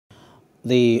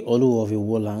The Oluwo of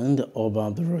Iwoland, Oba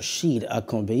Abdulrosheed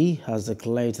Akanbi, has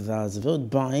declared that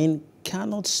vote buying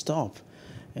cannot stop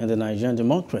in the Nigerian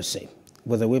democracy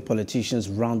with the way politicians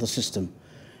run the system.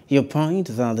 He opined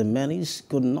that the menace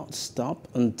could not stop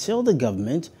until the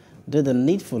government did the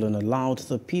needful and allowed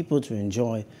the people to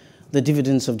enjoy the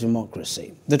dividends of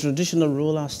democracy. The traditional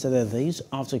ruler stated this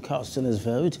after casting his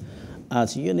vote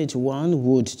at Unit 1,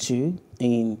 Ward 2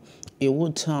 in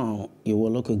Iwo Town, Iwo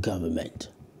local government.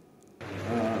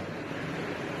 I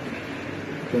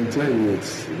can tell you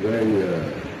it's very,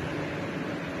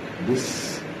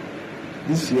 this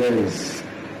year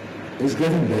is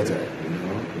getting better, you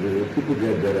know. People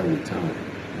get better with time,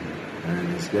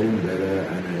 and it's getting better,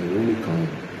 and I really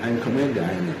commend the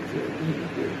INEC for doing a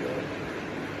great job.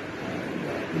 And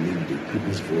I believe the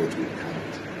people's vote will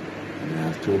count, and I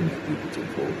have told my people to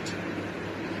vote,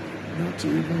 not to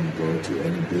even go to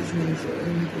any business or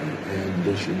anything, and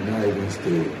they should not even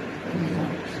stay in the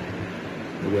house.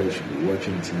 Nobody should be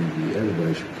watching TV.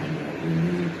 Everybody should come out. We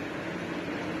need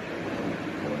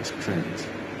our strength,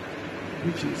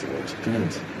 which is our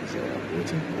strength, is our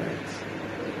voting rights.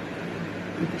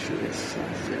 People should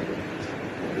exercise their rights.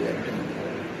 We have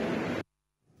done.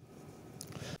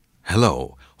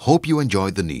 Hello, hope you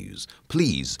enjoyed the news.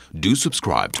 Please do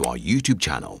subscribe to our YouTube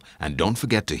channel and don't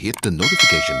forget to hit the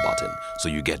notification button so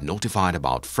you get notified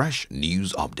about fresh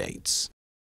news updates.